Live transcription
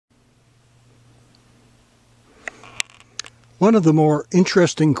One of the more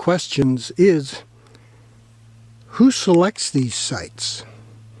interesting questions is, who selects these sites?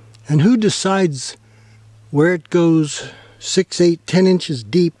 And who decides where it goes 6, 8, 10 inches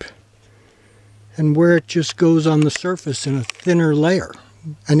deep and where it just goes on the surface in a thinner layer,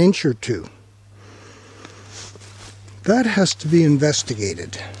 an inch or two? That has to be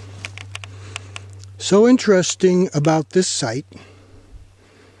investigated. So interesting about this site,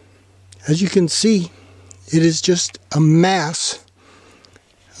 as you can see, it is just a mass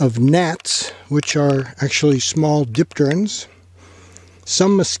of gnats, which are actually small dipterans,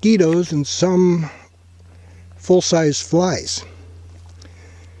 some mosquitoes, and some full-size flies.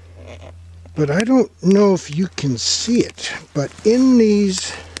 But I don't know if you can see it, but in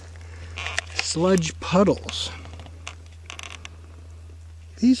these sludge puddles,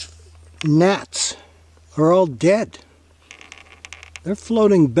 these gnats are all dead. They're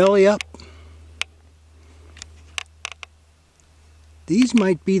floating belly up. These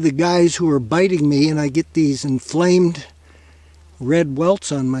might be the guys who are biting me and I get these inflamed red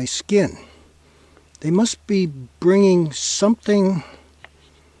welts on my skin. They must be bringing something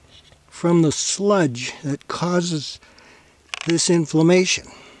from the sludge that causes this inflammation.